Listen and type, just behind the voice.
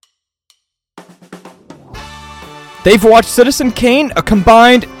They've watched Citizen Kane a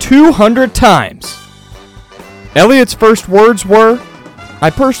combined 200 times. Elliot's first words were, "I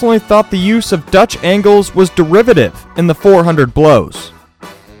personally thought the use of Dutch angles was derivative in the 400 blows."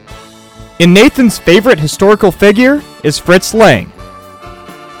 And Nathan's favorite historical figure is Fritz Lang.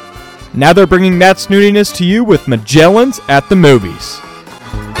 Now they're bringing that snootiness to you with Magellan's at the Movies.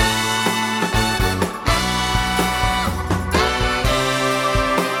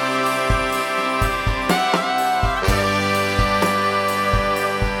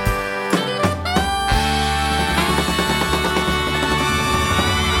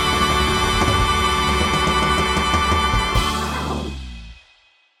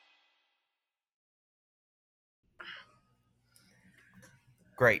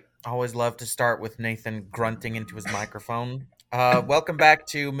 Great. Always love to start with Nathan grunting into his microphone. Welcome back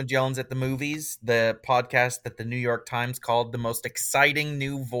to Magellan's at the Movies, the podcast that the New York Times called the most exciting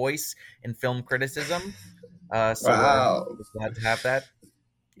new voice in film criticism. Wow. We're glad to have that.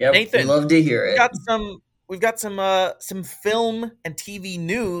 Yep, Nathan, love to hear it. We've got some film and TV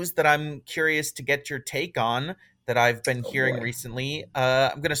news that I'm curious to get your take on that I've been hearing recently.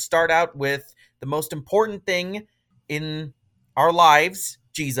 I'm going to start out with the most important thing in our lives,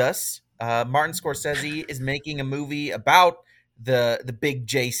 Jesus. Martin Scorsese is making a movie about the big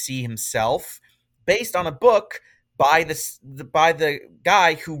JC himself, based on a book by the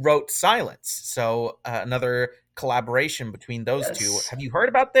guy who wrote Silence. So another collaboration between those two. Have you heard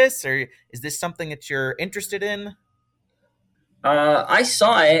about this, or is this something that you're interested in? I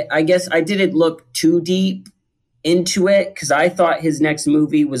saw it. I guess I didn't look too deep into it because I thought his next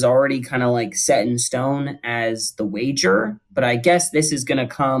movie was already kind of like set in stone as The Wager, but I guess this is going to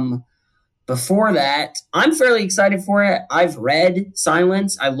come before that. I'm fairly excited for it. I've read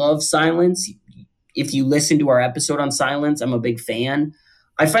Silence. I love Silence. If you listen to our episode on Silence, I'm a big fan.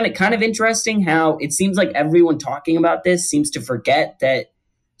 I find it kind of interesting how it seems like everyone talking about this seems to forget that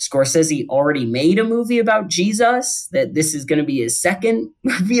Scorsese already made a movie about Jesus, that this is going to be his second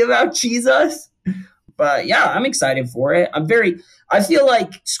movie about Jesus. But yeah, I'm excited for it. I feel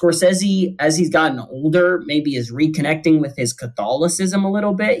like Scorsese, as he's gotten older, maybe is reconnecting with his Catholicism a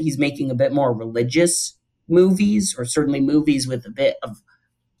little bit. He's making a bit more religious movies, or certainly movies with a bit of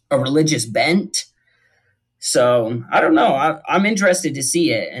a religious bent. So I don't know. I'm interested to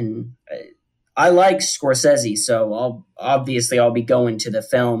see it. And I like Scorsese, so I'll be going to the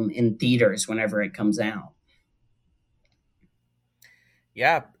film in theaters whenever it comes out.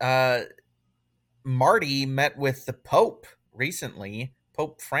 Yeah. Marty met with the Pope recently,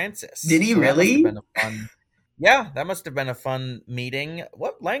 Pope Francis. Did he really? That must have been a fun meeting.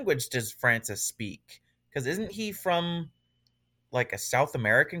 What language does Francis speak? Because isn't he from like a South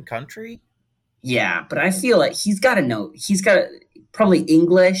American country? Yeah, but I feel like he's got to know. He's got probably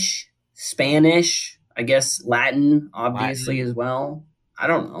English, Spanish, I guess Latin, obviously as well. I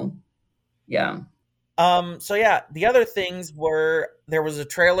don't know. Yeah. So yeah, the other things were there was a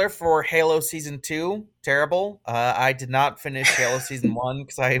trailer for Halo Season 2. Terrible. I did not finish Halo Season 1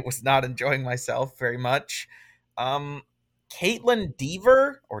 because I was not enjoying myself very much. Caitlin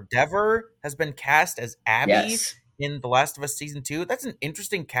Dever has been cast as Abby in The Last of Us Season 2. That's an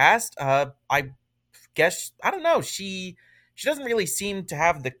interesting cast. I guess, I don't know, she doesn't really seem to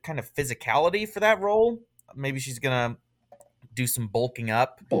have the kind of physicality for that role. Maybe she's gonna do some bulk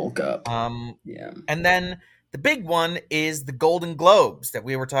up. Yeah. And then the big one is the Golden Globes that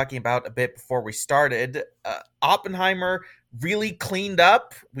we were talking about a bit before we started. Oppenheimer really cleaned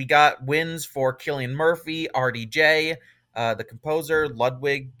up. We got wins for Cillian Murphy, RDJ, the composer,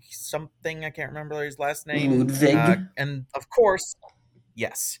 Ludwig something, I can't remember his last name. Ludwig. And of course,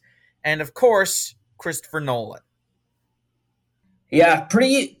 Christopher Nolan. Yeah,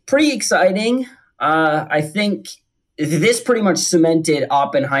 pretty exciting. I think this pretty much cemented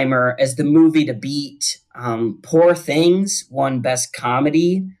Oppenheimer as the movie to beat. Poor Things won Best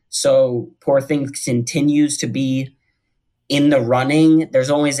Comedy, so Poor Things continues to be in the running. There's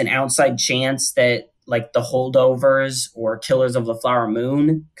always an outside chance that like The Holdovers or Killers of the Flower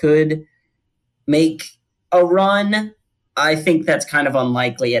Moon could make a run. I think that's kind of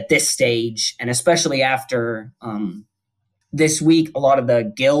unlikely at this stage, and especially after this week, a lot of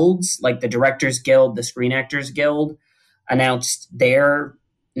the guilds, like the Directors Guild, the Screen Actors Guild, announced their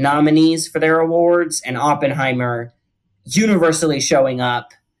nominees for their awards, and Oppenheimer universally showing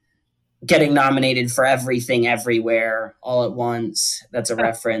up, getting nominated for Everything Everywhere All at Once. That's a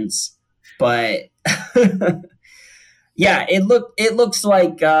reference. But yeah, it looks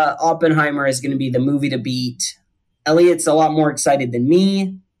like Oppenheimer is going to be the movie to beat. Elliot's a lot more excited than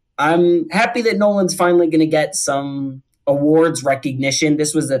me. I'm happy that Nolan's finally going to get some awards recognition.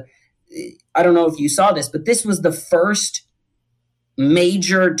 This was I don't know if you saw this, but this was the first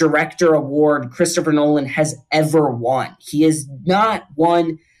major director award Christopher Nolan has ever won. He has not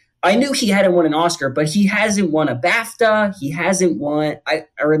won. I knew he hadn't won an Oscar, but he hasn't won a BAFTA. He hasn't won,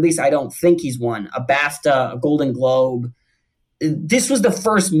 or at least I don't think he's won a BAFTA, a Golden Globe. This was the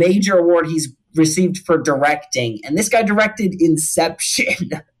first major award he's received for directing, and this guy directed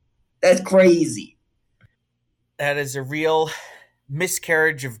Inception. That's crazy. That is a real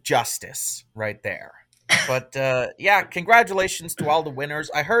miscarriage of justice right there. But yeah, congratulations to all the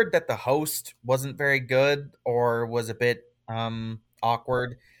winners. I heard that the host wasn't very good or was a bit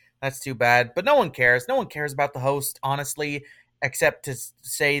awkward. That's too bad. But no one cares. No one cares about the host, honestly, except to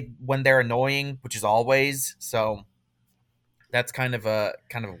say when they're annoying, which is always. So that's kind of a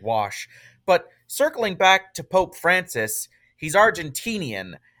wash. But circling back to Pope Francis, he's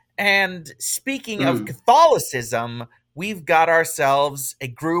Argentinian. And speaking of Catholicism, we've got ourselves a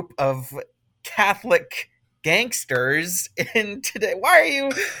group of Catholic gangsters in today. Why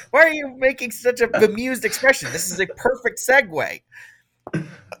are you making such a bemused expression? This is a perfect segue.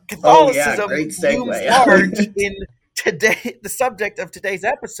 Catholicism looms large in today, the subject of today's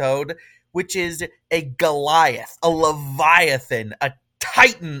episode, which is a Goliath, a Leviathan, a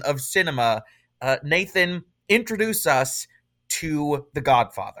titan of cinema. Nathan, introduce us to The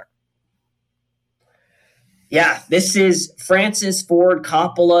Godfather. Yeah, this is Francis Ford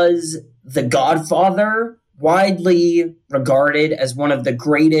Coppola's The Godfather, widely regarded as one of the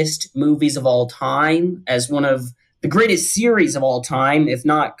greatest movies of all time, as one of the greatest series of all time, if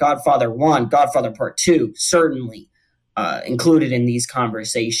not Godfather 1, Godfather Part 2, certainly included in these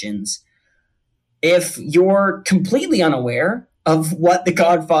conversations. If you're completely unaware of what The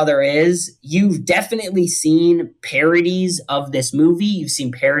Godfather is, you've definitely seen parodies of this movie. You've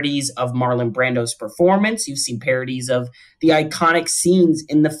seen parodies of Marlon Brando's performance. You've seen parodies of the iconic scenes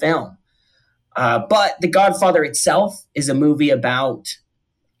in the film. But The Godfather itself is a movie about,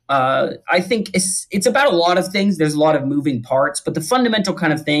 I think it's about a lot of things. There's a lot of moving parts, but the fundamental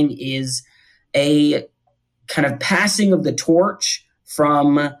kind of thing is a kind of passing of the torch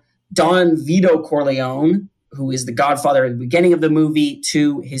from Don Vito Corleone, who is the Godfather at the beginning of the movie,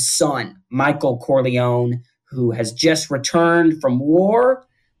 to his son, Michael Corleone, who has just returned from war.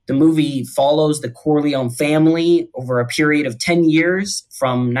 The movie follows the Corleone family over a period of 10 years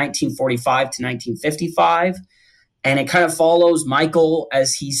from 1945 to 1955. And it kind of follows Michael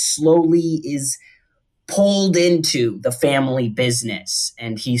as he slowly is pulled into the family business.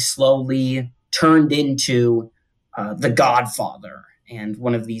 And he slowly turned into the Godfather and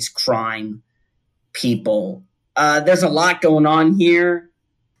one of these crime people. There's a lot going on here.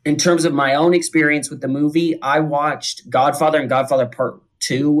 In terms of my own experience with the movie, I watched Godfather and Godfather Part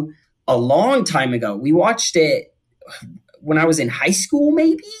 2 a long time ago. We watched it when I was in high school,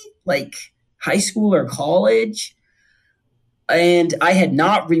 maybe like high school or college. And I had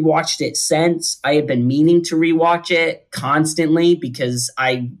not rewatched it since. I had been meaning to rewatch it constantly because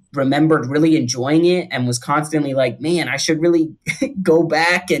I remembered really enjoying it and was constantly like, man, I should really go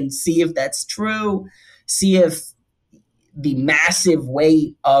back and see if that's true, see if the massive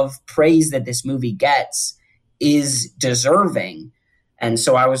weight of praise that this movie gets is deserving. And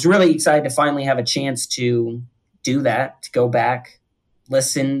so I was really excited to finally have a chance to do that, to go back,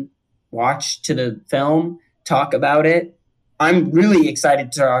 listen, watch to the film, talk about it. I'm really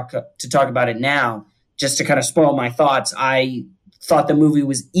excited to talk about it now. Just to kind of spoil my thoughts, I thought the movie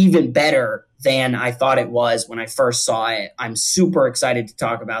was even better than I thought it was when I first saw it. I'm super excited to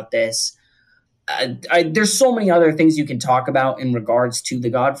talk about this. There's so many other things you can talk about in regards to The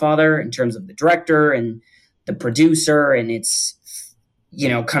Godfather in terms of the director and the producer, and it's, you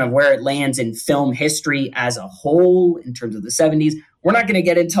know, kind of where it lands in film history as a whole in terms of the 70s. We're not going to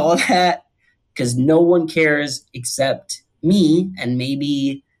get into all that because no one cares except me and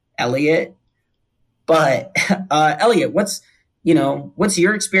maybe Elliot. But Elliot, what's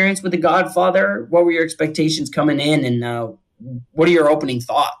your experience with The Godfather? What were your expectations coming in, and what are your opening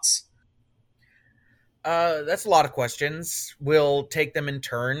thoughts? That's a lot of questions. We'll take them in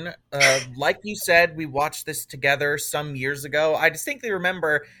turn. Like you said, we watched this together some years ago. I distinctly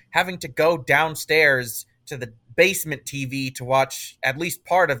remember having to go downstairs to the basement TV to watch at least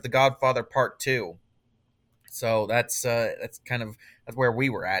part of The Godfather Part 2. So that's where we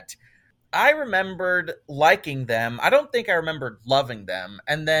were at. I remembered liking them. I don't think I remembered loving them.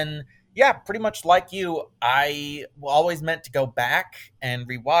 And then, yeah, pretty much like you, I always meant to go back and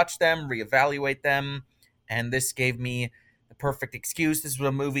rewatch them, reevaluate them. And this gave me the perfect excuse. This was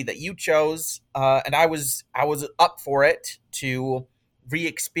a movie that you chose, and I was up for it to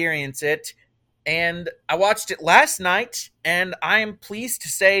re-experience it and I watched it last night, and I am pleased to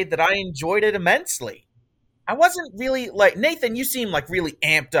say that I enjoyed it immensely. I wasn't really like Nathan, you seem like really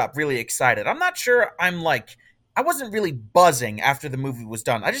amped up, really excited. I'm not sure I wasn't really buzzing after the movie was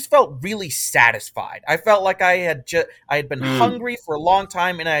done. I just felt really satisfied. I felt like I had been hungry for a long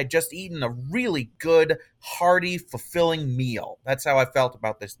time and I had just eaten a really good, hearty, fulfilling meal. That's how I felt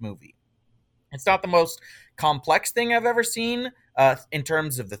about this movie. It's not the most complex thing I've ever seen in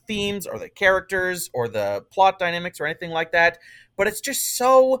terms of the themes or the characters or the plot dynamics or anything like that, but it's just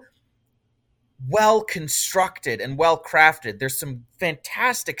so well constructed and well crafted. There's some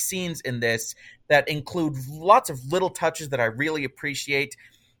fantastic scenes in this that include lots of little touches that I really appreciate.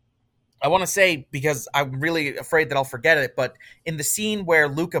 I want to say, because I'm really afraid that I'll forget it, but in the scene where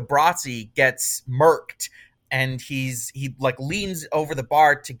Luca Brasi gets murked and he like leans over the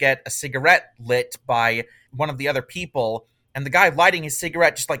bar to get a cigarette lit by one of the other people, and the guy lighting his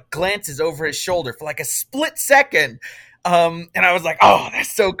cigarette just like glances over his shoulder for like a split second. And I was like, oh,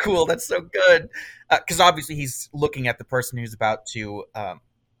 that's so cool. That's so good. Because obviously he's looking at the person who's about to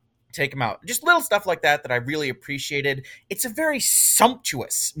take him out. Just little stuff like that that I really appreciated. It's a very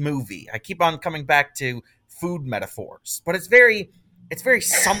sumptuous movie. I keep on coming back to food metaphors, but it's very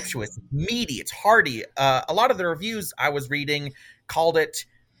sumptuous, it's meaty, it's hearty. A lot of the reviews I was reading called it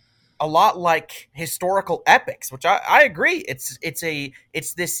a lot like historical epics, which I agree.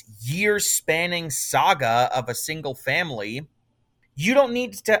 It's this year-spanning saga of a single family. You don't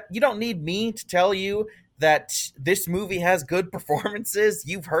need me to tell you that this movie has good performances.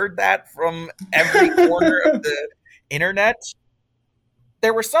 You've heard that from every corner of the internet.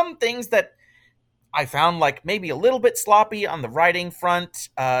 There were some things that I found like maybe a little bit sloppy on the writing front,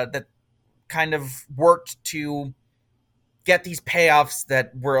 that kind of worked to get these payoffs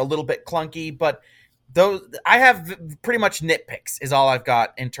that were a little bit clunky, but those I have pretty much nitpicks is all I've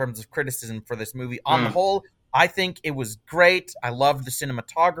got in terms of criticism for this movie. On the whole, I think it was great. I loved the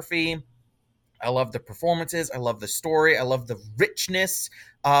cinematography. I love the performances. I love the story. I love the richness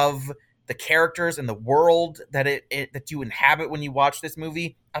of the characters and the world that that you inhabit when you watch this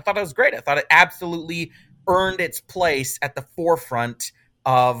movie. I thought it was great. I thought it absolutely earned its place at the forefront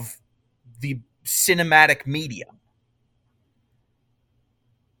of the cinematic media.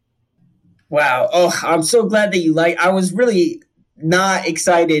 Wow. Oh, I'm so glad that you I was really not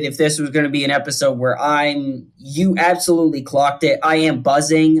excited if this was going to be an episode where you absolutely clocked it. I am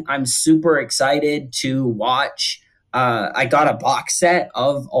buzzing. I'm super excited to watch. I got a box set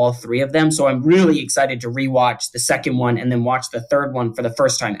of all three of them, so I'm really excited to rewatch the second one and then watch the third one for the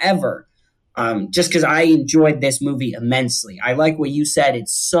first time ever. Just because I enjoyed this movie immensely. I like what you said.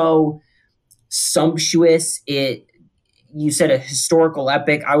 It's so sumptuous. You said a historical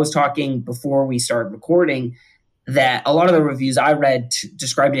epic. I was talking before we started recording that a lot of the reviews I read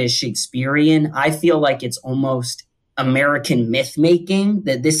described it as Shakespearean. I feel like it's almost American myth making,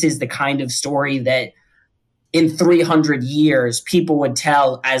 that this is the kind of story that in 300 years people would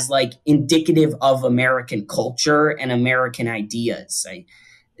tell as like indicative of American culture and American ideas.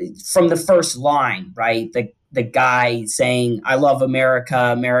 From the first line, right? The guy saying, I love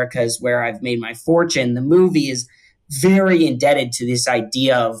America. America is where I've made my fortune. The movie is very indebted to this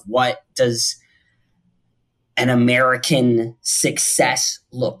idea of what does an American success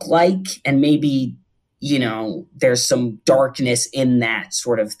look like, and maybe there's some darkness in that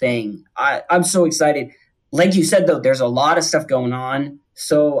sort of thing. I'm so excited. Like you said, though, there's a lot of stuff going on,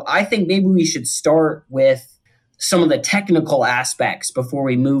 so I think maybe we should start with some of the technical aspects before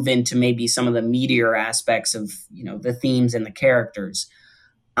we move into maybe some of the meatier aspects of the themes and the characters.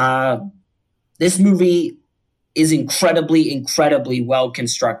 This movie is incredibly well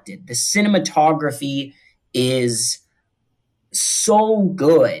constructed. The cinematography is so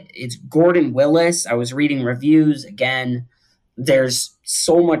good. It's Gordon Willis. I was reading reviews again. There's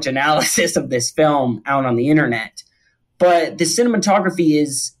so much analysis of this film out on the internet, but the cinematography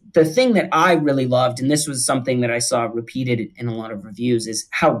is the thing that I really loved. And this was something that I saw repeated in a lot of reviews, is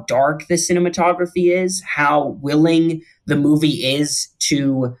how dark the cinematography is, how willing the movie is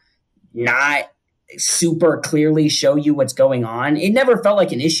to not super clearly show you what's going on. It never felt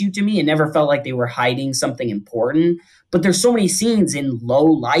like an issue to me. It never felt like they were hiding something important. But there's so many scenes in low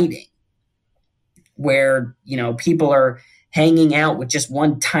lighting where, people are hanging out with just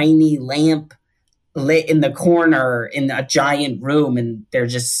one tiny lamp lit in the corner in a giant room, and they're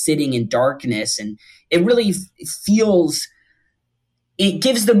just sitting in darkness. And it really it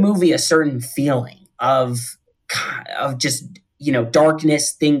gives the movie a certain feeling of just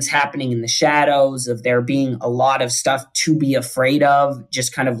darkness, things happening in the shadows, of there being a lot of stuff to be afraid of,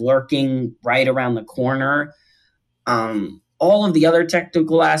 just kind of lurking right around the corner. all of the other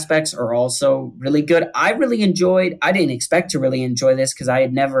technical aspects are also really good. I didn't expect to really enjoy this because I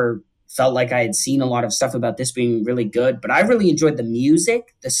had never felt like I had seen a lot of stuff about this being really good, but I really enjoyed the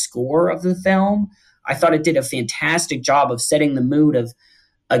music, the score of the film. I thought it did a fantastic job of setting the mood of,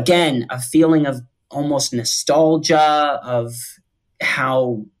 again, a feeling of almost nostalgia of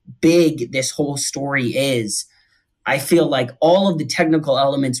how big this whole story is. I feel like all of the technical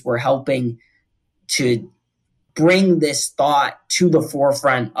elements were helping to bring this thought to the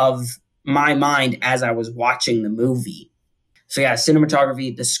forefront of my mind as I was watching the movie. So yeah,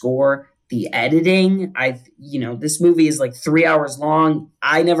 cinematography, the score, the editing. This movie is like 3 hours long.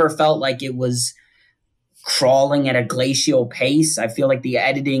 I never felt like it was crawling at a glacial pace. I feel like the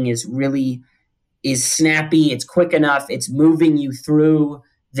editing is snappy. It's quick enough. It's moving you through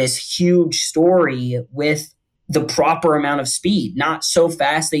this huge story with the proper amount of speed, not so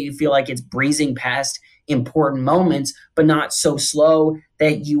fast that you feel like it's breezing past important moments, but not so slow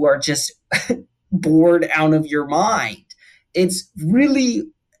that you are just bored out of your mind. It's really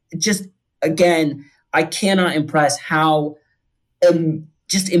just, again, I cannot impress how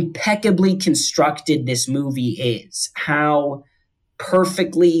just impeccably constructed this movie is, how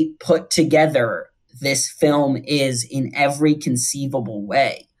perfectly put together this film is in every conceivable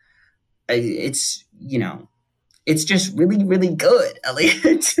way. It's just really, really good,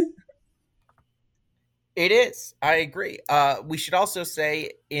 Elliot. It is. I agree. We should also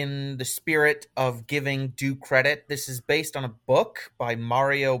say, in the spirit of giving due credit, this is based on a book by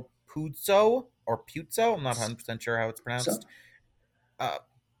Mario Puzo or Puzo. I'm not 100% sure how it's pronounced.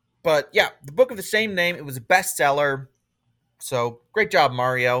 But yeah, the book of the same name. It was a bestseller. So great job,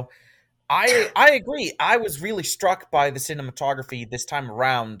 Mario. I agree. I was really struck by the cinematography this time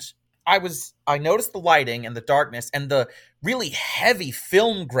around. I noticed the lighting and the darkness and the really heavy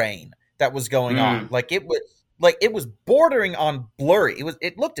film grain that was going on. It was bordering on blurry.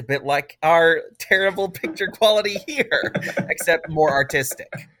 It looked a bit like our terrible picture quality here, except more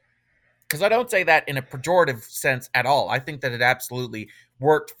artistic. Because I don't say that in a pejorative sense at all. I think that it absolutely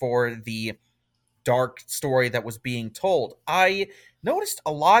worked for the dark story that was being told. I noticed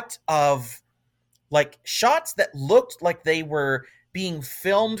a lot of shots that looked like they were being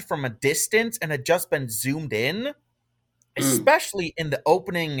filmed from a distance and had just been zoomed in, especially in the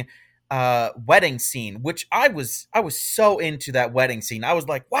opening wedding scene, which I was so into that wedding scene. I was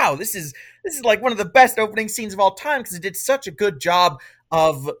like, wow, this is like one of the best opening scenes of all time, because it did such a good job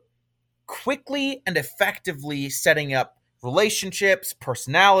of quickly and effectively setting up relationships,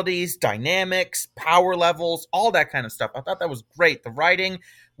 personalities, dynamics, power levels, all that kind of stuff. I thought that was great. The writing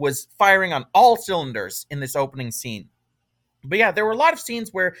was firing on all cylinders in this opening scene. But yeah, there were a lot of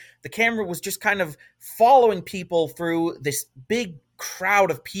scenes where the camera was just kind of following people through this big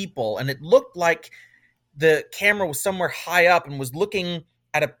crowd of people, and it looked like the camera was somewhere high up and was looking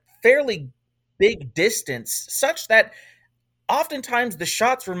at a fairly big distance, such that oftentimes the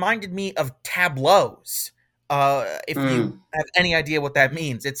shots reminded me of tableaus. If you have any idea what that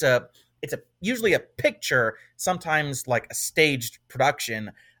means, it's usually a picture, sometimes like a staged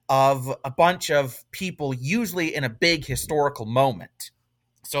production of a bunch of people, usually in a big historical moment.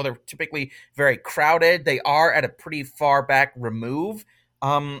 So they're typically very crowded. They are at a pretty far back remove.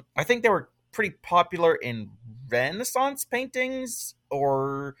 I think they were pretty popular in Renaissance paintings,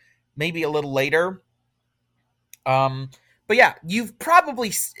 or maybe a little later. But yeah, you've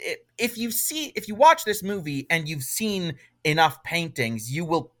probably, if you watch this movie and you've seen enough paintings, you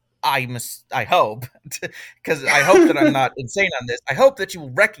will, I hope, because I hope that I'm not insane on this. I hope that you will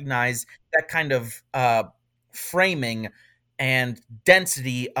recognize that kind of framing and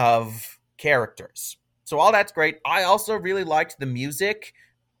density of characters. So all that's great. I also really liked the music.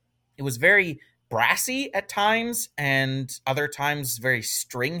 It was very brassy at times, and other times very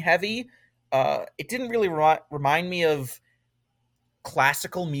string heavy. It didn't really remind me of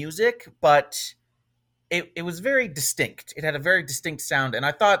classical music, but it was very distinct. It had a very distinct sound, and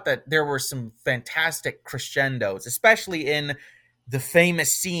I thought that there were some fantastic crescendos, especially in the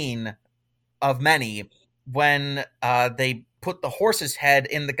famous scene of many when they put the horse's head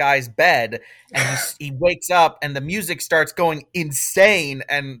in the guy's bed, and he wakes up, and the music starts going insane,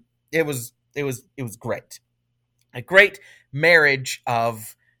 and it was great. A great marriage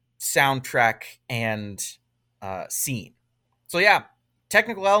of soundtrack and scene. So yeah,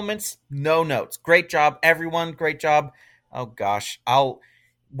 technical elements, no notes. Great job, everyone. Great job. Oh gosh,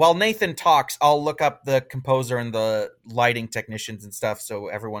 while Nathan talks, I'll look up the composer and the lighting technicians and stuff so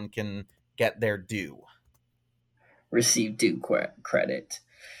everyone can get their due. Receive due credit.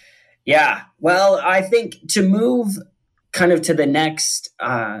 Yeah, well, I think to move kind of to the next,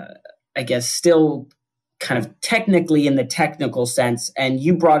 I guess, still kind of technically in the technical sense, and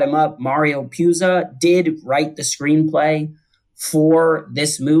you brought him up, Mario Puzo did write the screenplay for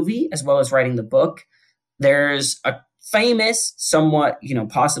this movie as well as writing the book. There's a famous, somewhat,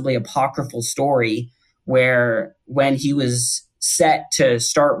 possibly apocryphal story where when he was set to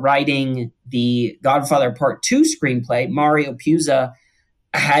start writing the Godfather Part 2 screenplay, Mario Puzo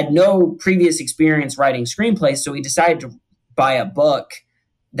had no previous experience writing screenplays, so he decided to buy a book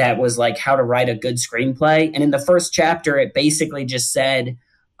that was like how to write a good screenplay. And in the first chapter, it basically just said,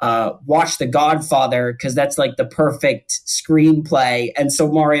 watch The Godfather because that's like the perfect screenplay. And so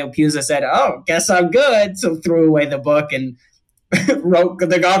Mario Puzo said, oh, guess I'm good. So threw away the book and wrote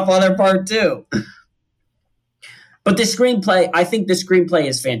The Godfather Part 2. But the screenplay, I think the screenplay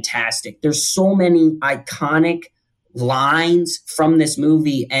is fantastic. There's so many iconic lines from this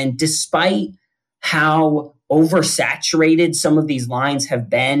movie. And despite how oversaturated some of these lines have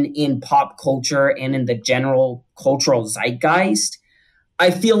been in pop culture and in the general cultural zeitgeist, I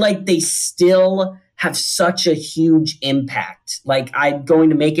feel like they still have such a huge impact. Like, I'm going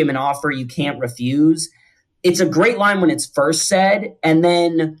to make him an offer you can't refuse. It's a great line when it's first said, and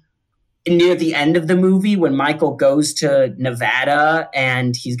then near the end of the movie, when Michael goes to Nevada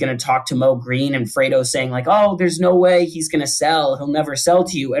and he's going to talk to Mo Green, and Fredo's saying like, oh, there's no way he's going to sell. He'll never sell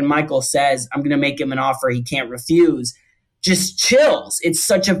to you. And Michael says, I'm going to make him an offer he can't refuse. Just chills. It's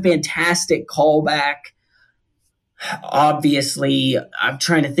such a fantastic callback. Obviously, I'm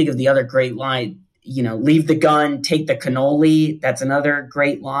trying to think of the other great line, leave the gun, take the cannoli. That's another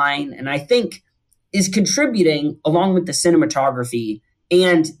great line. And I think is contributing along with the cinematography.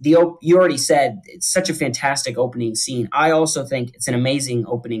 And you already said it's such a fantastic opening scene. I also think it's an amazing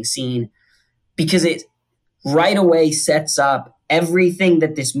opening scene because it right away sets up everything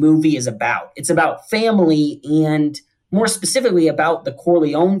that this movie is about. It's about family, and more specifically about the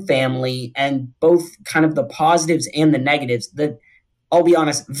Corleone family, and both kind of the positives and the negatives. I'll be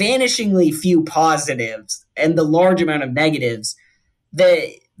honest, vanishingly few positives and the large amount of negatives.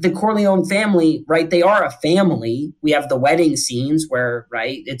 The Corleone family, right, they are a family. We have the wedding scenes where,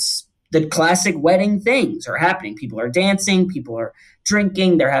 right, it's the classic wedding things are happening. People are dancing, people are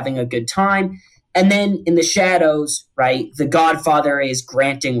drinking, they're having a good time. And then in the shadows, right, the Godfather is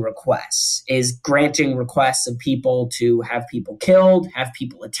granting requests of people to have people killed, have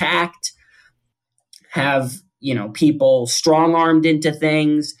people attacked, have, people strong-armed into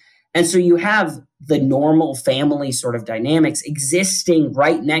things. And so you have the normal family sort of dynamics existing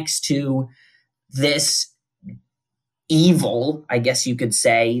right next to this evil, I guess you could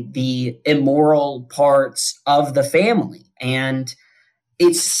say, the immoral parts of the family. And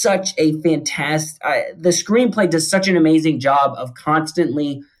it's such a fantastic, the screenplay does such an amazing job of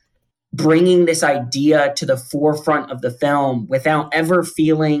constantly bringing this idea to the forefront of the film without ever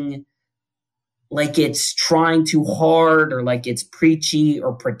feeling like it's trying too hard or like it's preachy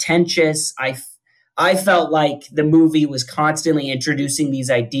or pretentious. I felt like the movie was constantly introducing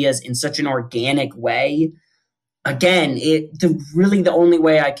these ideas in such an organic way. Again, the only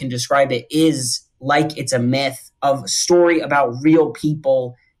way I can describe it is like it's a myth of a story about real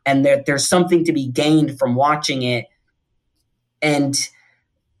people, and there's something to be gained from watching it, and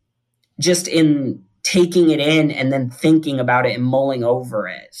just in taking it in and then thinking about it and mulling over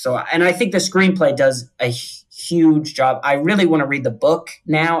it. So, and I think the screenplay does a huge job. I really want to read the book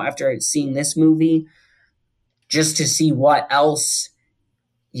now after seeing this movie, just to see what else,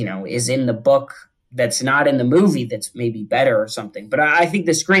 is in the book that's not in the movie that's maybe better or something. But I think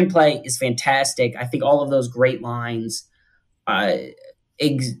the screenplay is fantastic. I think all of those great lines,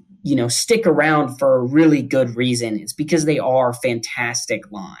 stick around for a really good reason. It's because they are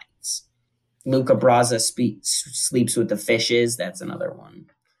fantastic lines. Luca Brasi sleeps with the fishes. That's another one.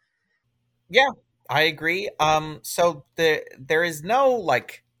 Yeah, I agree. So there is no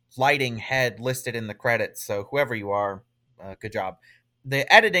like lighting head listed in the credits. So whoever you are, good job.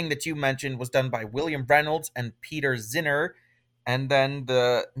 The editing that you mentioned was done by William Reynolds and Peter Zinner, and then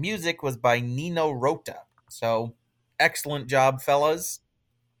the music was by Nino Rota. So excellent job, fellas.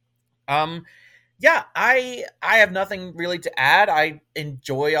 Yeah, I have nothing really to add. I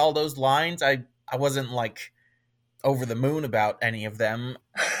enjoy all those lines. I wasn't like over the moon about any of them.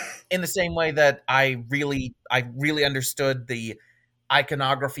 In the same way that I really understood the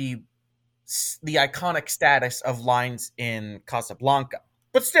iconography, the iconic status of lines in Casablanca.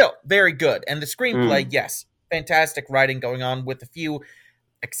 But still, very good. And the screenplay, yes, fantastic writing going on with a few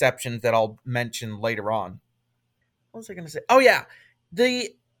exceptions that I'll mention later on. What was I going to say? Oh yeah,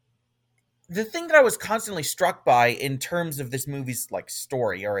 the thing that I was constantly struck by in terms of this movie's like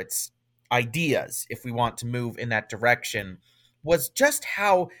story or its ideas, if we want to move in that direction, was just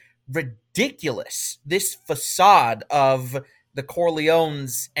how ridiculous this facade of the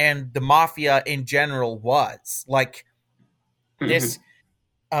Corleones and the mafia in general was. Like, this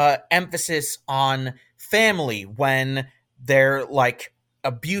emphasis on family when they're like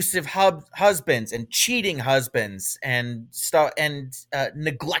abusive husbands and cheating husbands and stuff, and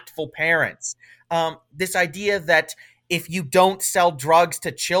neglectful parents. This idea that if you don't sell drugs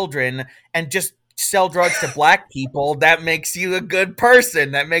to children and just sell drugs to black people, that makes you a good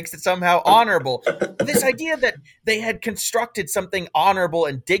person, that makes it somehow honorable. This idea that they had constructed something honorable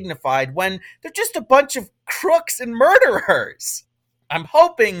and dignified when they're just a bunch of crooks and murderers. I'm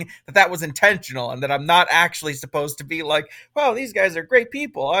hoping that that was intentional and that I'm not actually supposed to be like, wow, these guys are great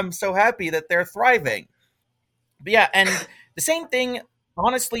people, I'm so happy that they're thriving. But yeah, and the same thing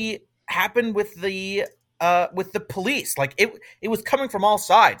honestly happened with the police. Like, it was coming from all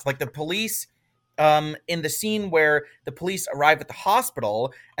sides. Like, the police, in the scene where the police arrive at the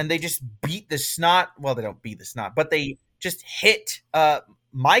hospital and they just beat the snot, well, they don't beat the snot, but they just hit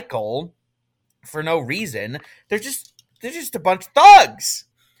Michael for no reason. They're just a bunch of thugs.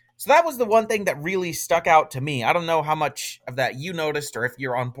 So that was the one thing that really stuck out to me. I don't know how much of that you noticed, or if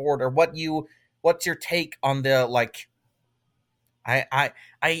you're on board, or what's your take on the, like, I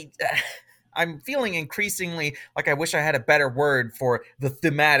I'm feeling increasingly like I wish I had a better word for the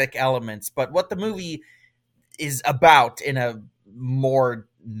thematic elements, but what the movie is about in a more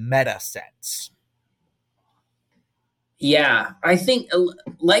meta sense. Yeah, I think,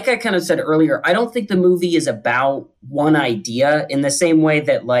 like I kind of said earlier, I don't think the movie is about one idea in the same way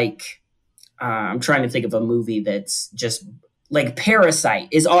that, like, I'm trying to think of a movie that's just like Parasite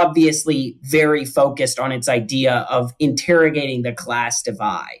is obviously very focused on its idea of interrogating the class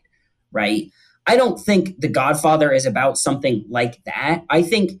divide, right? I don't think The Godfather is about something like that. I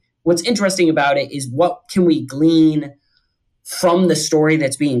think what's interesting about it is what can we glean from the story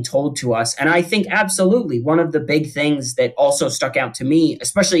that's being told to us. And I think absolutely one of the big things that also stuck out to me,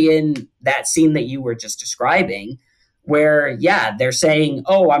 especially in that scene that you were just describing, where, yeah, they're saying,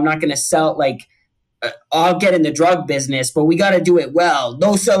 oh, I'm not going to sell, like, I'll get in the drug business, but we got to do it well.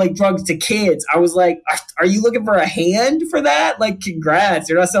 No selling drugs to kids. I was like, are you looking for a hand for that? Like, congrats.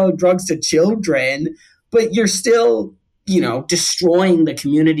 You're not selling drugs to children, but you're still, destroying the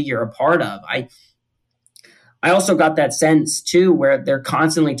community you're a part of. I also got that sense too, where they're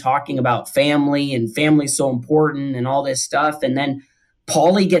constantly talking about family and family's so important and all this stuff. And then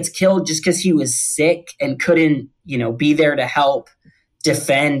Paulie gets killed just because he was sick and couldn't, be there to help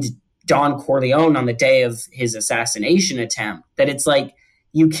defend Don Corleone on the day of his assassination attempt. That it's like,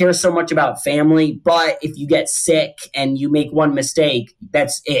 you care so much about family, but if you get sick and you make one mistake,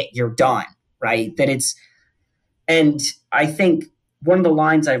 that's it. You're done, right? And I think one of the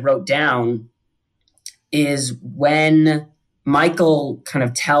lines I wrote down is when Michael kind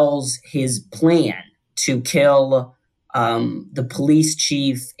of tells his plan to kill the police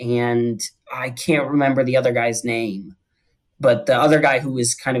chief, and I can't remember the other guy's name, but the other guy who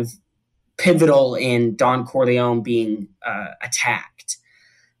was kind of pivotal in Don Corleone being attacked.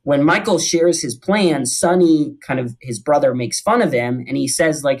 When Michael shares his plan, Sonny, kind of his brother, makes fun of him, and he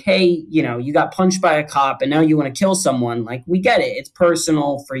says, like, hey, you got punched by a cop and now you want to kill someone. Like, we get it. It's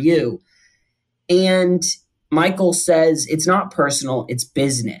personal for you. And Michael says it's not personal, it's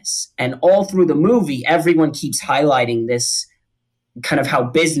business. And all through the movie, everyone keeps highlighting this kind of how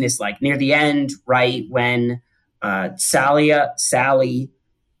business-like. Near the end, right, when Sally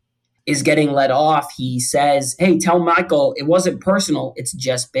is getting let off, he says, hey, tell Michael it wasn't personal, it's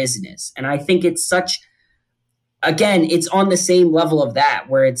just business. And I think it's again, it's on the same level of that,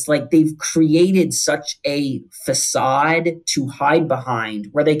 where it's like they've created such a facade to hide behind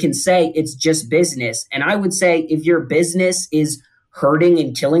where they can say it's just business. And I would say if your business is hurting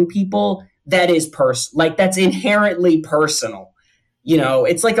and killing people, that is that's inherently personal.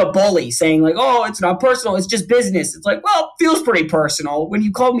 It's like a bully saying, like, oh, it's not personal, it's just business. It's like, well, it feels pretty personal. When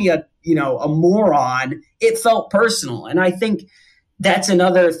you called me a moron, it felt personal. And I think that's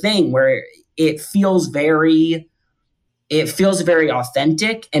another thing where it feels very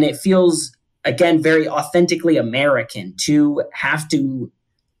authentic, and it feels, again, very authentically American to have to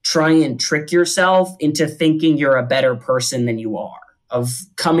try and trick yourself into thinking you're a better person than you are, of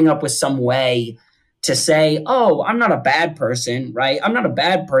coming up with some way to say, oh, I'm not a bad person, right? I'm not a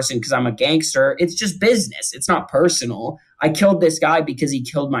bad person because I'm a gangster. It's just business. It's not personal. I killed this guy because he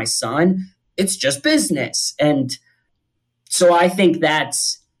killed my son. It's just business. And so I think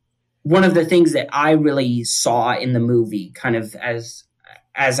that's one of the things that I really saw in the movie, kind of as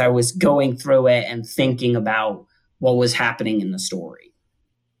I was going through it and thinking about what was happening in the story.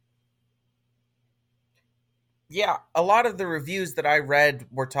 Yeah, a lot of the reviews that I read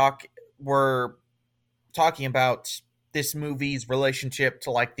were talking about this movie's relationship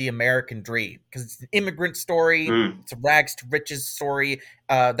to like the American dream, because it's an immigrant story, Mm. it's a rags to riches story.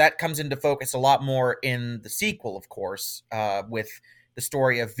 That comes into focus a lot more in the sequel, of course, with the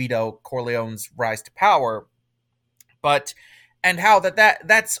story of Vito Corleone's rise to power. But and how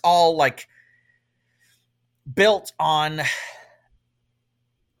that's all like built on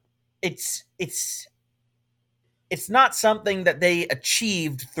it's it's not something that they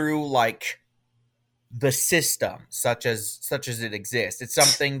achieved through like the system such as it exists. It's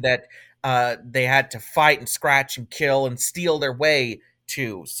something that they had to fight and scratch and kill and steal their way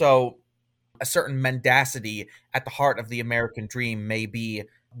to. So a certain mendacity at the heart of the American dream may be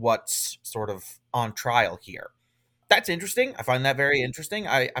what's sort of on trial here. That's interesting. I find that very interesting.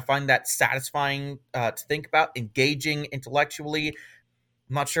 I find that satisfying to think about, engaging intellectually.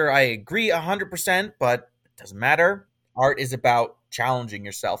 I'm not sure I agree 100%, but it doesn't matter. Art is about challenging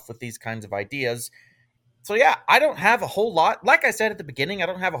yourself with these kinds of ideas. So yeah, I don't have a whole lot. Like I said at the beginning, I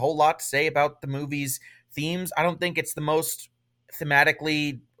don't have a whole lot to say about the movie's themes. I don't think it's the most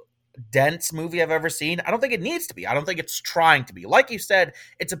thematically dense movie I've ever seen. I don't think it needs to be. I don't think it's trying to be. Like you said,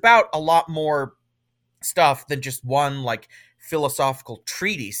 it's about a lot more stuff than just one like philosophical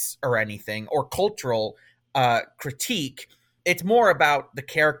treatise or anything or cultural critique. It's more about the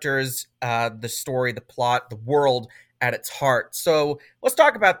characters, the story, the plot, the world at its heart. So let's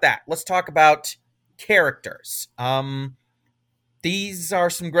talk about that. Let's talk about characters. These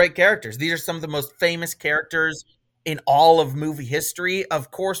are some great characters. These are some of the most famous characters in all of movie history. Of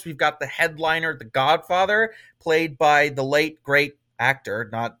course, we've got the headliner, the Godfather, played by the late great actor,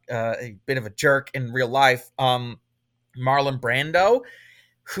 not a bit of a jerk in real life, Marlon Brando,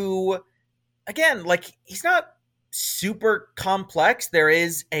 who, again, like he's not super complex. There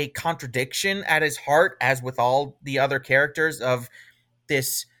is a contradiction at his heart, as with all the other characters, of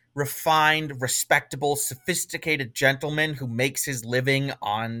this refined, respectable, sophisticated gentleman who makes his living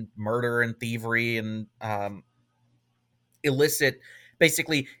on murder and thievery and illicit,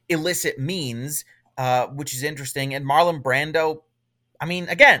 basically illicit means, which is interesting. And Marlon Brando, I mean,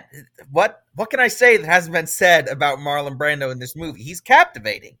 again, what can I say that hasn't been said about Marlon Brando in this movie? He's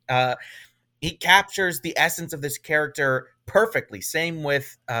captivating. He captures the essence of this character perfectly. Same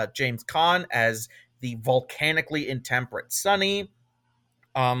with James Caan as the volcanically intemperate Sonny.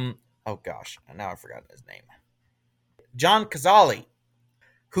 Oh gosh, now I've forgotten his name. John Cazale,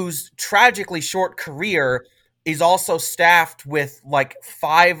 whose tragically short career is also staffed with like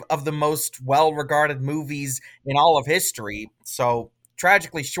 5 of the most well-regarded movies in all of history. So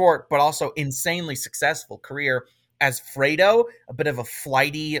tragically short, but also insanely successful career as Fredo, a bit of a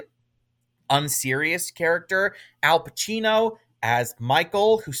flighty, unserious character. Al Pacino as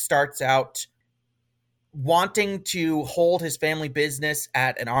Michael, who starts out wanting to hold his family business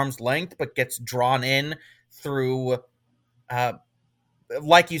at an arm's length, but gets drawn in through,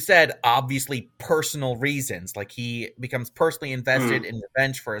 like you said, obviously personal reasons. Like he becomes personally invested in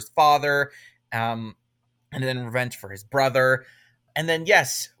revenge for his father, and then revenge for his brother. And then,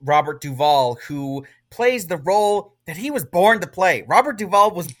 yes, Robert Duvall, who plays the role that he was born to play. Robert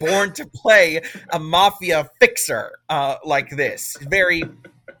Duvall was born to play a mafia fixer like this. Very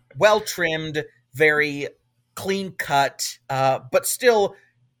well-trimmed, very clean-cut, but still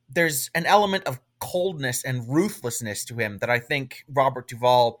there's an element of coldness and ruthlessness to him that I think Robert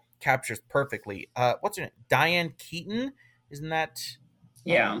Duvall captures perfectly. What's her name? Diane Keaton? Isn't that?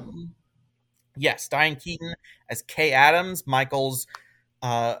 Yeah. Yes, Diane Keaton as Kay Adams, Michael's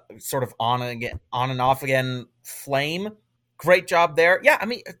sort of on and off again flame. Great job there. Yeah, I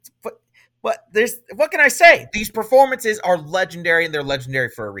mean, what can I say? These performances are legendary, and they're legendary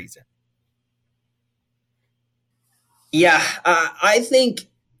for a reason. Yeah, I think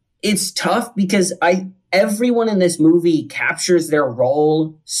it's tough because everyone in this movie captures their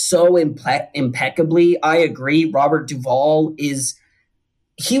role so impeccably. I agree. Robert Duvall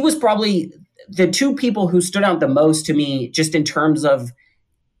he was probably the 2 people who stood out the most to me, just in terms of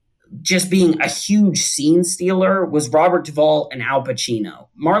just being a huge scene stealer, was Robert Duvall and Al Pacino.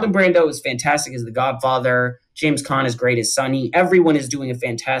 Marlon Brando is fantastic as the Godfather. James Caan is great as Sonny. Everyone is doing a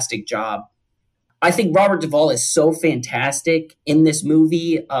fantastic job. I think Robert Duvall is so fantastic in this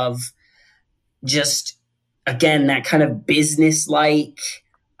movie of just, again, that kind of business-like,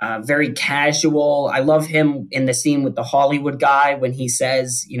 very casual. I love him in the scene with the Hollywood guy when he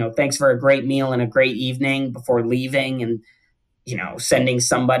says, thanks for a great meal and a great evening before leaving and, sending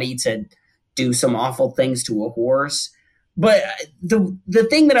somebody to do some awful things to a horse. But the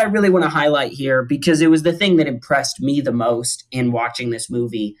thing that I really want to highlight here, because it was the thing that impressed me the most in watching this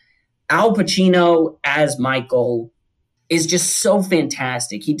movie, Al Pacino as Michael is just so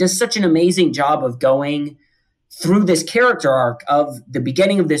fantastic. He does such an amazing job of going through this character arc of the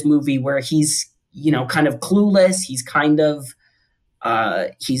beginning of this movie where he's, kind of clueless. He's kind of,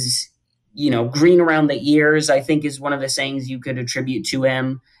 green around the ears, I think is one of the sayings you could attribute to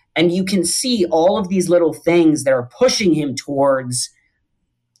him. And you can see all of these little things that are pushing him towards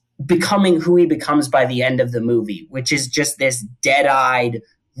becoming who he becomes by the end of the movie, which is just this dead-eyed,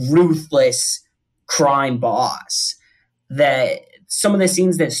 ruthless crime boss. That some of the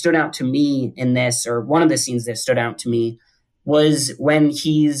scenes that stood out to me in this, or one of the scenes that stood out to me, was when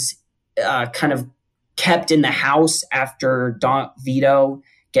he's kind of kept in the house after Don Vito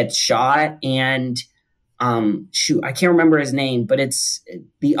gets shot, and I can't remember his name, but it's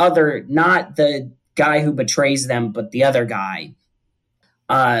the other, not the guy who betrays them, but the other guy.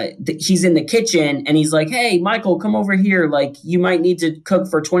 He's in the kitchen and he's like, "Hey, Michael, come over here. Like, you might need to cook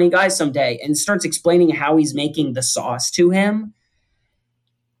for 20 guys someday," and starts explaining how he's making the sauce to him.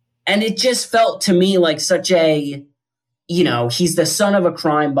 And it just felt to me like such a, he's the son of a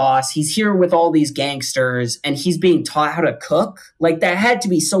crime boss. He's here with all these gangsters and he's being taught how to cook. Like, that had to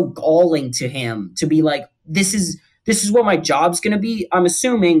be so galling to him to be like, this is what my job's going to be. I'm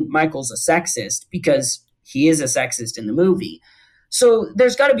assuming Michael's a sexist because he is a sexist in the movie. So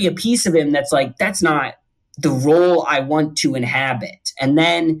there's got to be a piece of him that's like, that's not the role I want to inhabit. And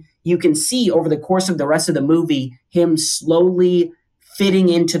then you can see over the course of the rest of the movie, him slowly fitting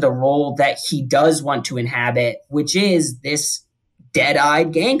into the role that he does want to inhabit, which is this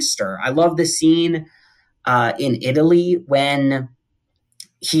dead-eyed gangster. I love the scene in Italy when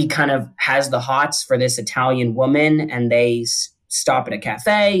he kind of has the hots for this Italian woman and they stop at a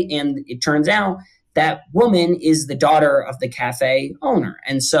cafe, and it turns out that woman is the daughter of the cafe owner.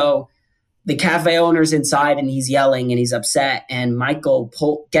 And so the cafe owner's inside and he's yelling and he's upset, and Michael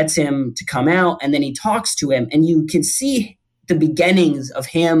gets him to come out, and then he talks to him, and you can see the beginnings of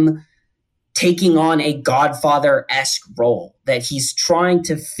him taking on a Godfather-esque role that he's trying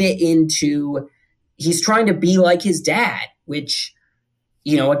to fit into. He's trying to be like his dad, which,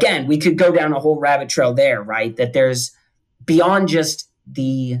 again, we could go down a whole rabbit trail there, right? That there's beyond just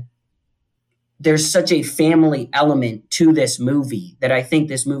there's such a family element to this movie that I think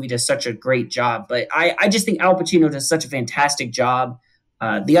this movie does such a great job. But I just think Al Pacino does such a fantastic job.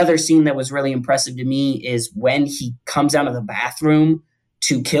 The other scene that was really impressive to me is when he comes out of the bathroom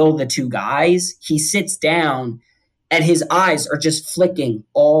to kill the two guys. He sits down and his eyes are just flicking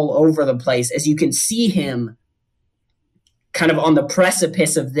all over the place as you can see him kind of on the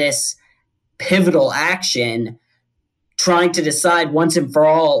precipice of this pivotal action, trying to decide once and for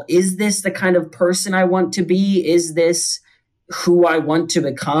all, is this the kind of person I want to be? Is this who I want to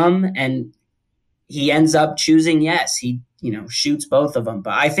become? And he ends up choosing yes. He, shoots both of them.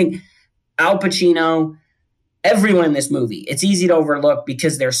 But I think Al Pacino, everyone in this movie, it's easy to overlook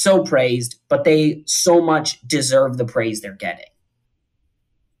because they're so praised, but they so much deserve the praise they're getting.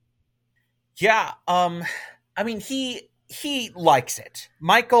 Yeah, I mean, he likes it.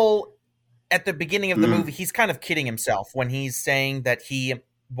 Michael, at the beginning of the movie, he's kind of kidding himself when he's saying that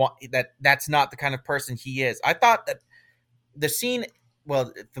that's not the kind of person he is. I thought that the scene,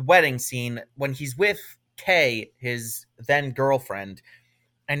 the wedding scene, when he's with Kay, his then girlfriend,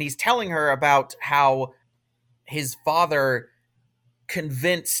 and he's telling her about how his father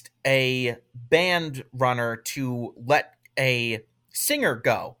convinced a band runner to let a singer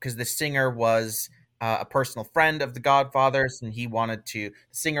go because the singer was a personal friend of the Godfathers, and the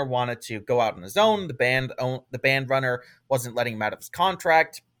singer wanted to go out on his own. The band runner wasn't letting him out of his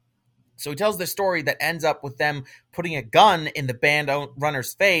contract. So he tells this story that ends up with them putting a gun in the band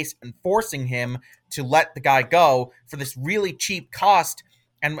runner's face and forcing him to let the guy go for this really cheap cost.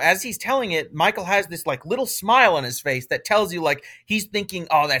 And as he's telling it, Michael has this like little smile on his face that tells you like he's thinking,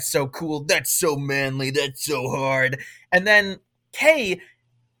 "Oh, that's so cool. That's so manly. That's so hard." And then Kay,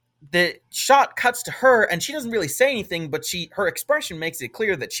 the shot cuts to her and she doesn't really say anything, but her expression makes it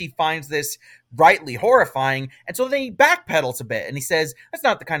clear that she finds this rightly horrifying. And so then he backpedals a bit and he says, "That's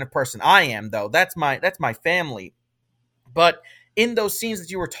not the kind of person I am, though. That's my family." But in those scenes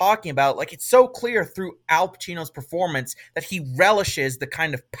that you were talking about, like, it's so clear through Al Pacino's performance that he relishes the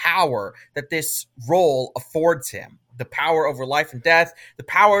kind of power that this role affords him. The power over life and death, the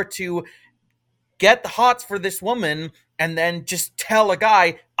power to get the hots for this woman and then just tell a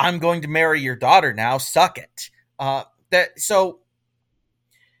guy, "I'm going to marry your daughter now, suck it." So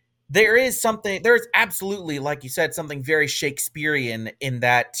there's absolutely, like you said, something very Shakespearean in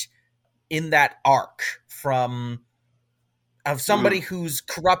that arc of somebody who's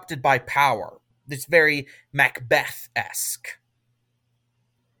corrupted by power. It's very Macbeth-esque.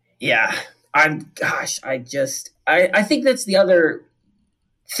 Yeah. I think that's the other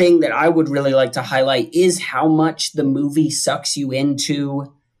thing that I would really like to highlight is how much the movie sucks you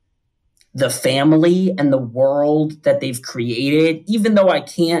into the family and the world that they've created. Even though I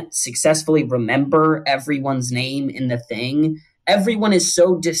can't successfully remember everyone's name in the thing, everyone is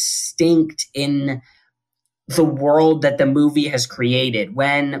so distinct in the world that the movie has created.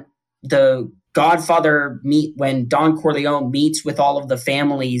 When the when Don Corleone meets with all of the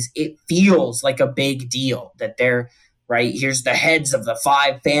families, it feels like a big deal that they're right. Here's the heads of the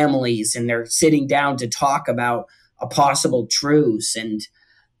 5 families, and they're sitting down to talk about a possible truce. And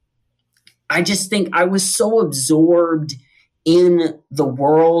I just think I was so absorbed in the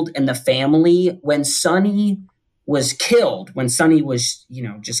world and the family when Sonny was killed, when Sonny was,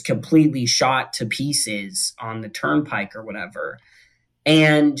 just completely shot to pieces on the turnpike or whatever.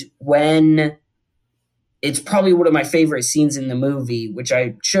 And when it's probably one of my favorite scenes in the movie, which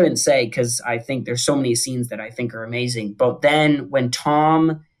I shouldn't say because I think there's so many scenes that I think are amazing. But then when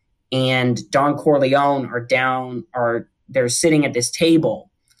Tom and Don Corleone they're sitting at this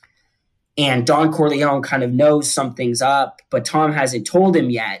table, and Don Corleone kind of knows something's up, but Tom hasn't told him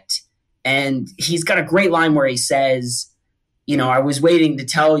yet. And he's got a great line where he says, I was waiting to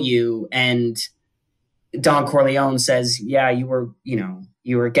tell you. And Don Corleone says, yeah, you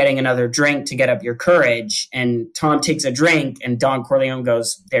were getting another drink to get up your courage. And Tom takes a drink, and Don Corleone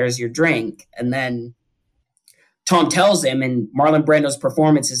goes, there's your drink. And then Tom tells him, and Marlon Brando's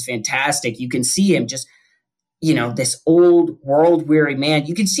performance is fantastic. You can see him just, this old world weary man.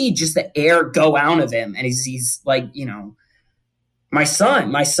 You can see just the air go out of him. And he's like, my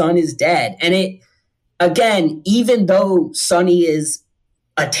son is dead. And it, again, even though Sonny is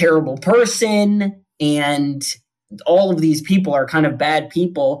a terrible person and all of these people are kind of bad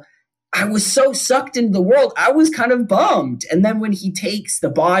people, I was so sucked into the world. I was kind of bummed. And then when he takes the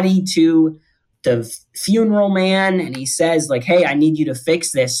body to the funeral man and he says like, hey, I need you to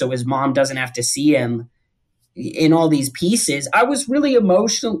fix this so his mom doesn't have to see him in all these pieces, I was really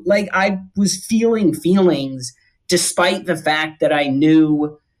emotional. Like I was feeling feelings despite the fact that I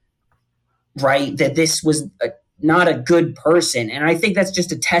knew, right, that this was not a good person. And I think that's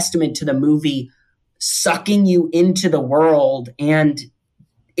just a testament to the movie sucking you into the world and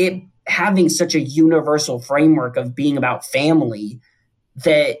it having such a universal framework of being about family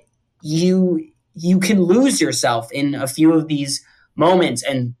that you can lose yourself in a few of these moments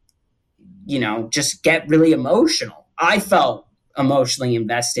and, just get really emotional. I felt emotionally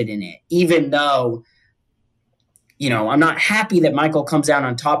invested in it, even though, I'm not happy that Michael comes out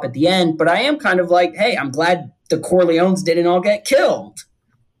on top at the end, but I am kind of like, hey, I'm glad the Corleones didn't all get killed.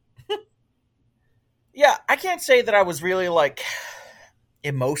 Yeah, I can't say that I was really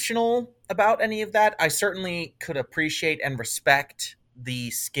emotional about any of that. I certainly could appreciate and respect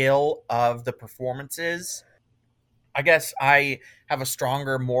the skill of the performances. I guess I have a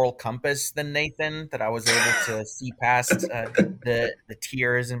stronger moral compass than Nathan, that I was able to see past the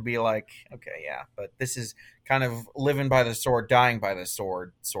tears and be like, okay, yeah, but this is kind of living by the sword, dying by the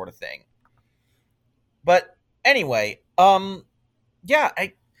sword sort of thing. But anyway, yeah,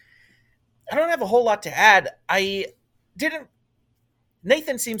 I don't have a whole lot to add.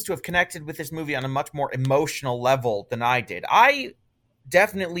 Nathan seems to have connected with this movie on a much more emotional level than I did.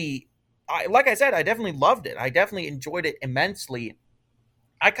 Like I said, I definitely loved it. I definitely enjoyed it immensely.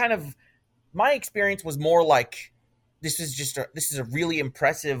 My experience was more like, this is a really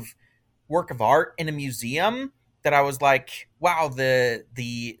impressive work of art in a museum, that I was like, wow,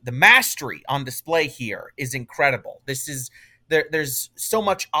 the mastery on display here is incredible. There's so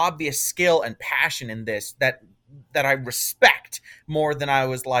much obvious skill and passion in this that I respect more than I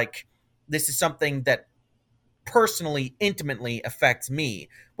was like, this is something that personally, intimately affects me,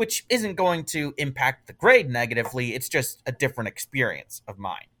 which isn't going to impact the grade negatively. It's just a different experience of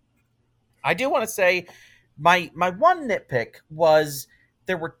mine. I do want to say my one nitpick was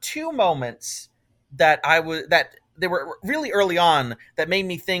there were 2 moments that they were really early on that made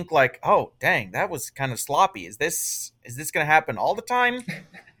me think like, oh, dang, that was kind of sloppy. Is this going to happen all the time?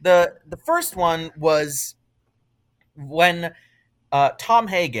 The first one was when Tom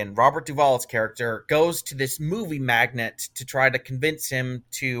Hagen, Robert Duvall's character, goes to this movie magnate to try to convince him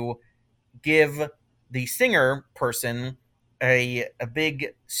to give the singer person a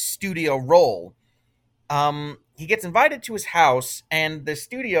big studio role. He gets invited to his house, and the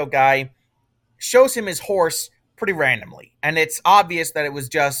studio guy shows him his horse pretty randomly. And it's obvious that it was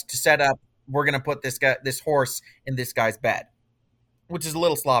just to set up, we're going to put this horse in this guy's bed, which is a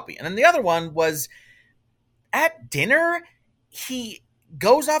little sloppy. And then the other one was at dinner, he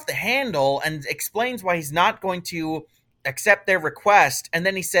goes off the handle and explains why he's not going to accept their request, and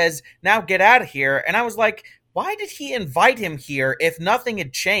then he says, "Now get out of here." And I was like, why did he invite him here if nothing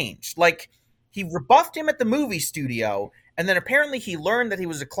had changed? Like, he rebuffed him at the movie studio, and then apparently he learned that he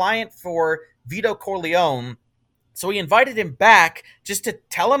was a client for Vito Corleone, so he invited him back just to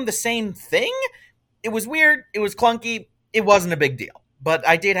tell him the same thing? It was weird, it was clunky, it wasn't a big deal. But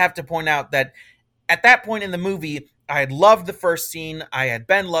I did have to point out that at that point in the movie, I had loved the first scene, I had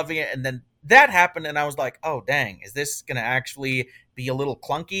been loving it, and then that happened, and I was like, oh, dang, is this going to actually be a little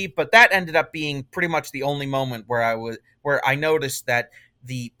clunky? But that ended up being pretty much the only moment where I noticed that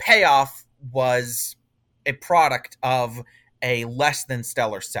the payoff was a product of a less than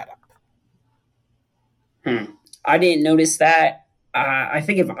stellar setup. I didn't notice that. I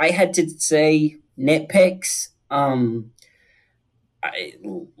think if I had to say nitpicks,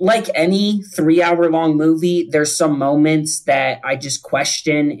 like any 3-hour-long movie, there's some moments that I just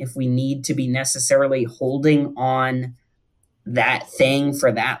question if we need to be necessarily holding on that thing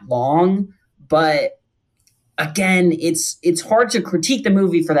for that long. But again, it's hard to critique the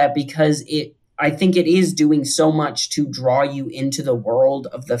movie for that, because I think it is doing so much to draw you into the world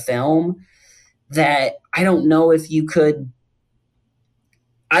of the film that I don't know if you could.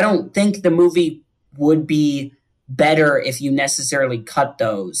 I don't think the movie would be better if you necessarily cut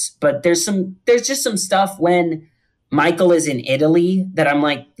those. But there's just some stuff when Michael is in Italy that I'm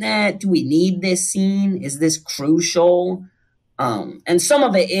like, do we need this scene? Is this crucial? And some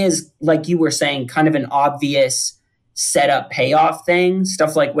of it is, like you were saying, kind of an obvious setup payoff thing.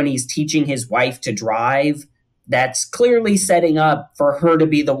 Stuff like when he's teaching his wife to drive, that's clearly setting up for her to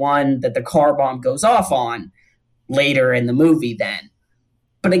be the one that the car bomb goes off on later in the movie then.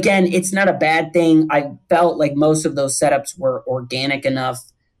 But again, it's not a bad thing. I felt like most of those setups were organic enough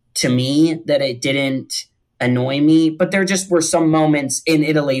to me that it didn't annoy me. But there just were some moments in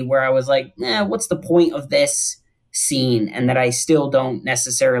Italy where I was like, what's the point of this scene? And that I still don't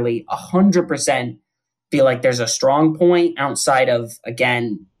necessarily 100% feel like there's a strong point outside of,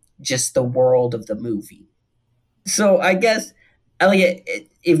 again, just the world of the movie. So I guess, Elliot,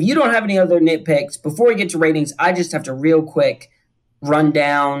 if you don't have any other nitpicks, before we get to ratings, I just have to real quick run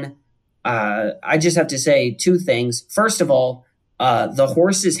down. I just have to say two things. First of all, the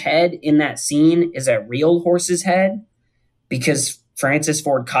horse's head in that scene is a real horse's head, because Francis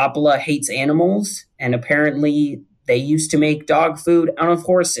Ford Coppola hates animals, and apparently they used to make dog food out of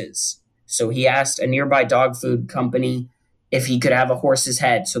horses. So he asked a nearby dog food company if he could have a horse's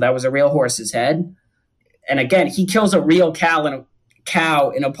head. So that was a real horse's head. And again, he kills a real cow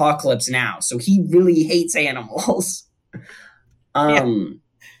in Apocalypse Now. So he really hates animals. The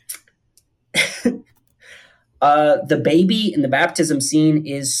baby in the baptism scene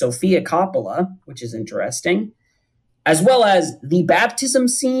is Sofia Coppola, which is interesting. As well as the baptism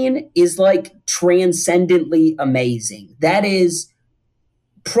scene is like transcendently amazing. That is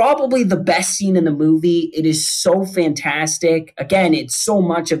probably the best scene in the movie. It is so fantastic. Again, it's so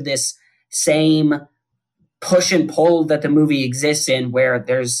much of this same push and pull that the movie exists in, where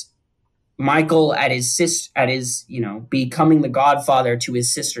there's Michael at his becoming the godfather to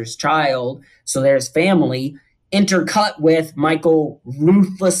his sister's child. So there's family intercut with Michael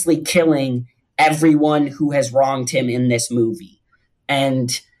ruthlessly killing everyone who has wronged him in this movie.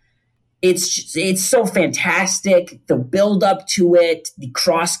 And it's so fantastic. The build up to it, the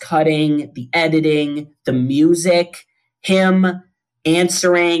cross cutting, the editing, the music, him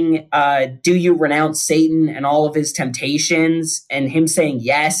answering, do you renounce Satan and all of his temptations, and him saying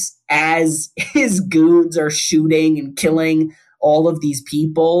yes as his goons are shooting and killing all of these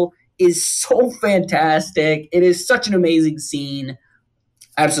people is so fantastic. It is such an amazing scene.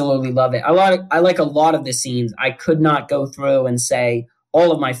 Absolutely love it. I like a lot of the scenes. I could not go through and say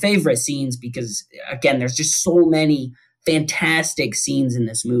all of my favorite scenes because, again, there's just so many fantastic scenes in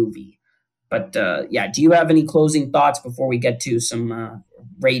this movie. But do you have any closing thoughts before we get to some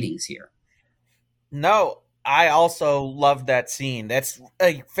ratings here? No, I also love that scene. That's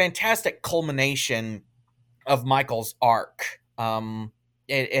a fantastic culmination of Michael's arc.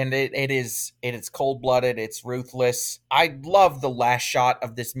 It is cold-blooded, it's ruthless. I love the last shot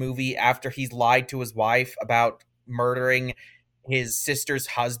of this movie after he's lied to his wife about murdering his sister's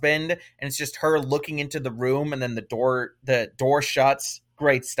husband, and it's just her looking into the room, and then the door shuts.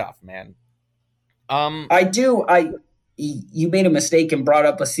 Great stuff, man. You made a mistake and brought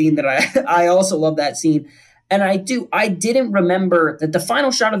up a scene that I also love that scene. And I didn't remember that the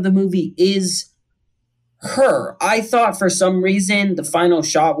final shot of the movie is her. I thought for some reason the final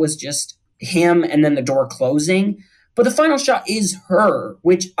shot was just him and then the door closing, but the final shot is her,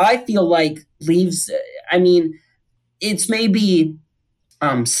 which I feel like leaves, it's maybe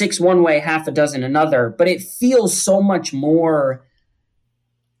six one way, half a dozen another, but it feels so much more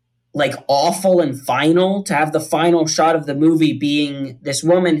like awful and final to have the final shot of the movie being this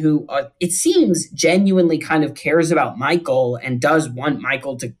woman who it seems genuinely kind of cares about Michael and does want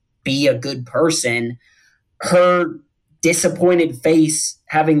Michael to be a good person. Her disappointed face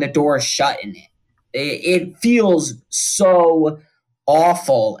having the door shut in it feels so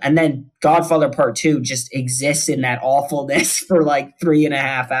awful. And then Godfather Part 2 just exists in that awfulness for like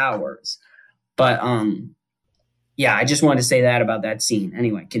 3.5 hours. But yeah, I just wanted to say that about that scene.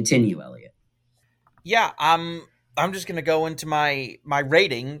 Anyway, continue, Elliot. Yeah, I'm just gonna go into my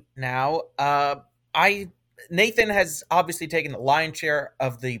rating now. I Nathan has obviously taken the lion's share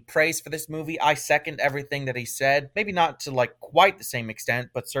of the praise for this movie. I second everything that he said. Maybe not to like quite the same extent,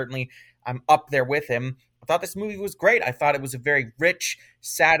 but certainly I'm up there with him. I thought this movie was great. I thought it was a very rich,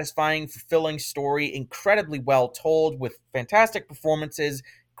 satisfying, fulfilling story, incredibly well told, with fantastic performances,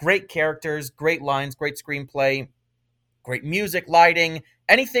 great characters, great lines, great screenplay, great music, lighting,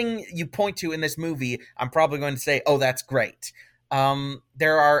 anything you point to in this movie, I'm probably going to say, oh, that's great.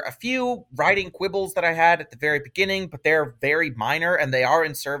 There are a few writing quibbles that I had at the very beginning, but they're very minor and they are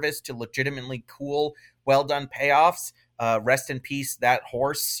in service to legitimately cool, well done payoffs. Rest in peace, that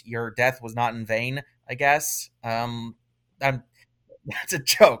horse. Your death was not in vain, I guess. That's a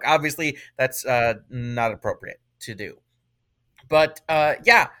joke. Obviously, that's not appropriate to do. But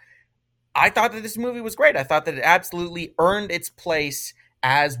yeah, I thought that this movie was great. I thought that it absolutely earned its place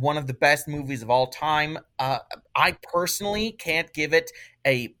as one of the best movies of all time. I personally can't give it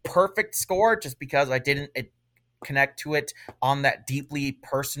a perfect score just because I didn't connect to it on that deeply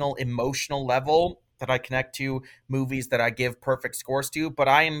personal, emotional level that I connect to movies that I give perfect scores to. But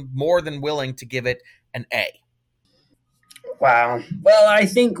I am more than willing to give it an A. Wow. Well, I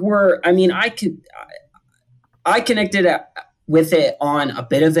think I connected with it on a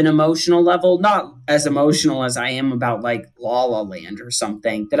bit of an emotional level, not as emotional as I am about like La La Land or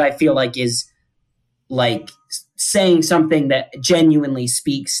something that I feel like is like saying something that genuinely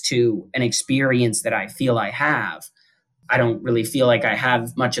speaks to an experience that I feel I have. I don't really feel like I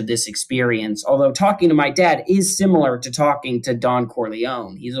have much of this experience, although talking to my dad is similar to talking to Don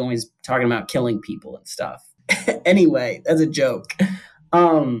Corleone. He's always talking about killing people and stuff. Anyway, that's a joke.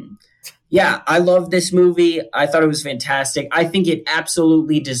 Um, yeah, I love this movie. I thought it was fantastic. I think it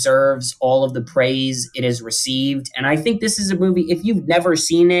absolutely deserves all of the praise it has received. And I think this is a movie, if you've never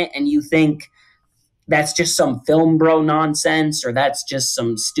seen it and you think that's just some film bro nonsense or that's just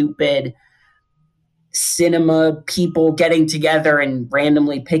some stupid cinema people getting together and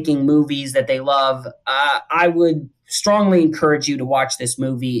randomly picking movies that they love, I would strongly encourage you to watch this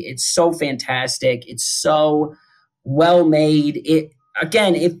movie. It's so fantastic. It's so well made. It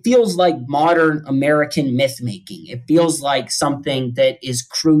feels like modern American myth making. It feels like something that is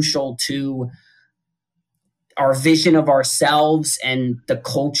crucial to our vision of ourselves and the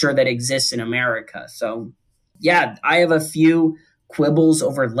culture that exists in America. So, yeah, I have a few quibbles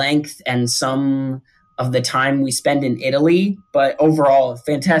over length and some of the time we spend in Italy, but overall,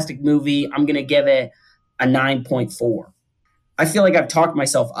 fantastic movie. I'm going to give it a 9.4. I feel like I've talked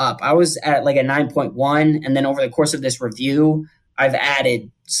myself up. I was at like a 9.1, and then over the course of this review, I've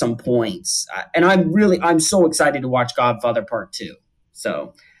added some points. And I'm so excited to watch Godfather Part 2.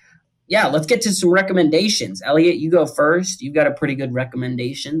 So, yeah, let's get to some recommendations. Elliot, you go first. You've got a pretty good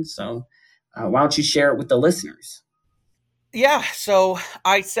recommendation. So, why don't you share it with the listeners? Yeah, so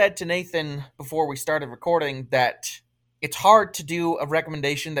I said to Nathan before we started recording that it's hard to do a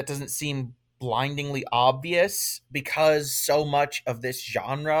recommendation that doesn't seem blindingly obvious because so much of this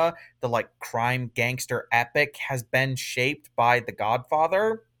genre, the like crime gangster epic, has been shaped by The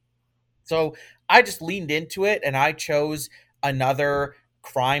Godfather. So I just leaned into it and I chose another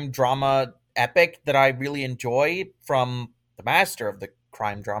crime drama epic that I really enjoy from the master of the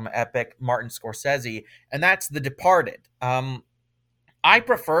crime drama epic, Martin Scorsese, and that's The Departed. I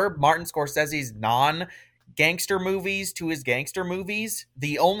prefer Martin Scorsese's non-gangster movies to his gangster movies,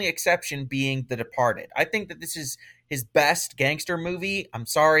 the only exception being The Departed. I think that this is his best gangster movie. I'm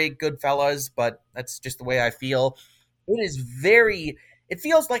sorry, Goodfellas, but that's just the way I feel. It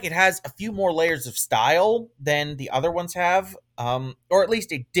feels like it has a few more layers of style than the other ones have, or at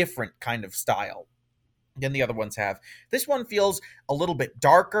least a different kind of style than the other ones have. This one feels a little bit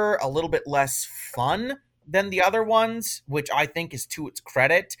darker, a little bit less fun than the other ones, which I think is to its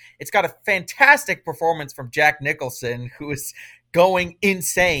credit. It's got a fantastic performance from Jack Nicholson, who is going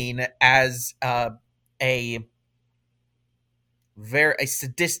insane as a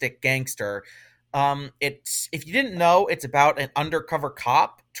sadistic gangster. It's, if you didn't know, it's about an undercover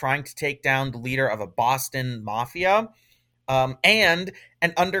cop trying to take down the leader of a Boston mafia. and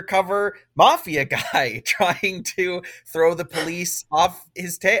an undercover mafia guy trying to throw the police off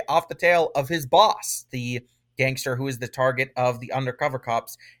the tail of his boss, the gangster who is the target of the undercover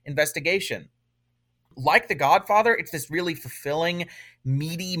cop's investigation. Like The Godfather, it's this really fulfilling,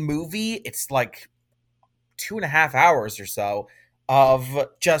 meaty movie. It's like 2.5 hours or so of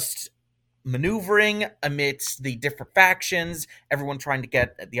just maneuvering amidst the different factions, everyone trying to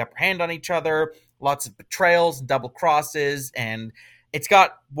get the upper hand on each other, lots of betrayals and double crosses, and it's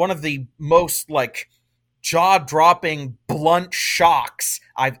got one of the most like jaw-dropping blunt shocks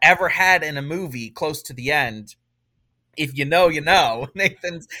I've ever had in a movie close to the end. If you know, you know.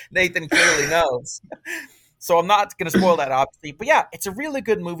 Nathan clearly knows. So I'm not going to spoil that, obviously. But yeah, it's a really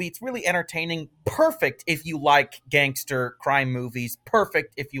good movie. It's really entertaining. Perfect if you like gangster crime movies.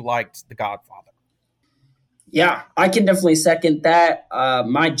 Perfect if you liked The Godfather. Yeah, I can definitely second that.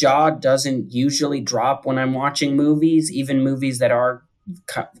 My jaw doesn't usually drop when I'm watching movies, even movies that are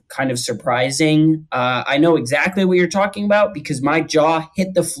kind of surprising. I know exactly what you're talking about because my jaw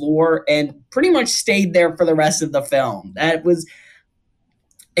hit the floor and pretty much stayed there for the rest of the film.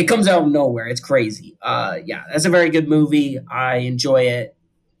 It comes out of nowhere. It's crazy. Yeah, that's a very good movie. I enjoy it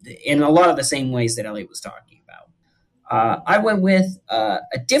in a lot of the same ways that Elliot was talking about. I went with a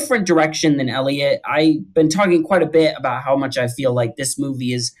different direction than Elliot. I've been talking quite a bit about how much I feel like this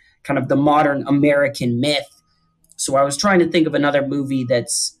movie is kind of the modern American myth. So I was trying to think of another movie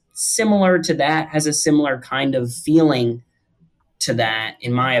that's similar to that, has a similar kind of feeling to that,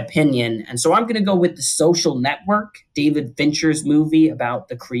 in my opinion. And so I'm going to go with The Social Network, David Fincher's movie about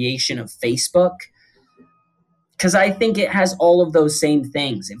the creation of Facebook, because I think it has all of those same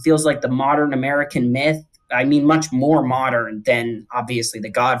things. It feels like the modern American myth. I mean, much more modern than, obviously,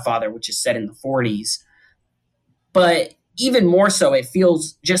 The Godfather, which is set in the 40s. But even more so, it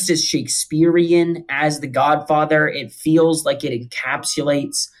feels just as Shakespearean as The Godfather. It feels like it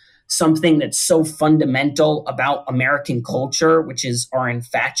encapsulates something that's so fundamental about American culture, which is our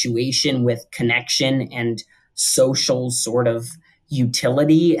infatuation with connection and social sort of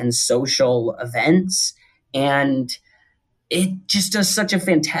utility and social events. And it just does such a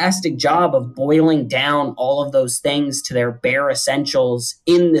fantastic job of boiling down all of those things to their bare essentials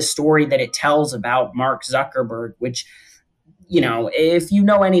in the story that it tells about Mark Zuckerberg, which, you know, if you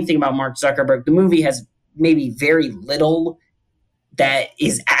know anything about Mark Zuckerberg, the movie has maybe very little that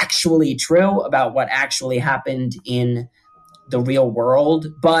is actually true about what actually happened in the real world.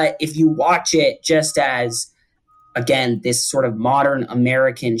 But if you watch it just as, again, this sort of modern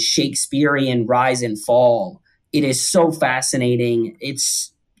American Shakespearean rise and fall, it is so fascinating.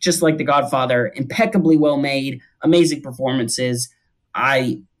 It's just like The Godfather, impeccably well made, amazing performances.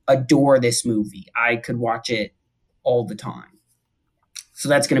 I adore this movie. I could watch it all the time. So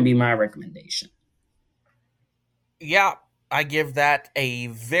that's going to be my recommendation. Yeah, I give that a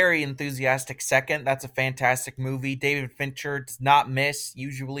very enthusiastic second. That's a fantastic movie. David Fincher does not miss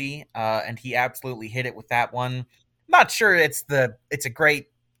usually, and he absolutely hit it with that one. I'm not sure it's a great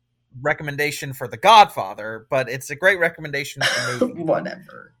recommendation for The Godfather, but it's a great recommendation for the movie.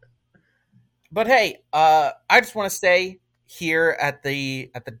 Whatever. But hey, I just want to say here at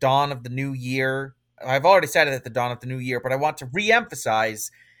the dawn of the new year, I've already said it at the dawn of the new year, but I want to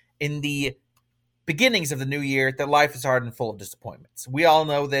re-emphasize in the beginnings of the new year that life is hard and full of disappointments. We all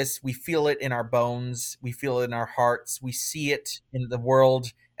know this. We feel it in our bones. We feel it in our hearts. We see it in the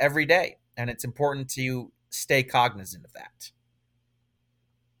world every day. And it's important to stay cognizant of that.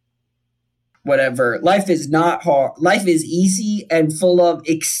 Whatever. Life is not hard. Life is easy and full of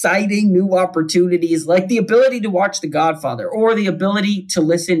exciting new opportunities, like the ability to watch The Godfather or the ability to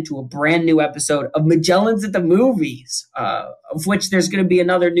listen to a brand new episode of Magellan's at the Movies, of which there's going to be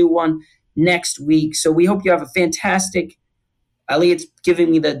another new one next week. So we hope you have a fantastic... Elliot's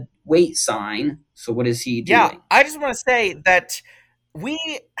giving me the wait sign. So what is he doing? Yeah, I just want to say that we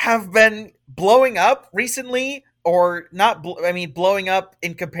have been blowing up recently, or not, blowing up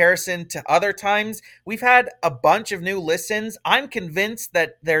in comparison to other times. We've had a bunch of new listens. I'm convinced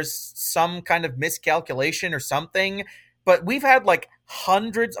that there's some kind of miscalculation or something, but we've had like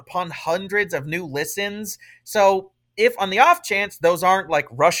hundreds upon hundreds of new listens. So if on the off chance those aren't like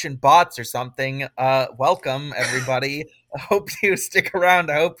Russian bots or something, welcome everybody. I hope you stick around.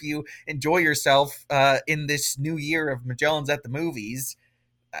 I hope you enjoy yourself in this new year of Magellan's at the Movies.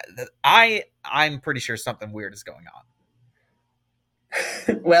 I'm pretty sure something weird is going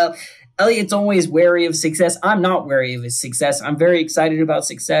on. Well, Elliot's always wary of success. I'm not wary of his success. I'm very excited about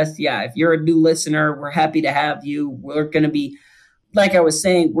success. Yeah, if you're a new listener, we're happy to have you. We're going to be, like I was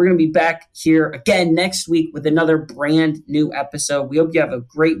saying, we're going to be back here again next week with another brand new episode. We hope you have a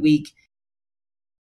great week.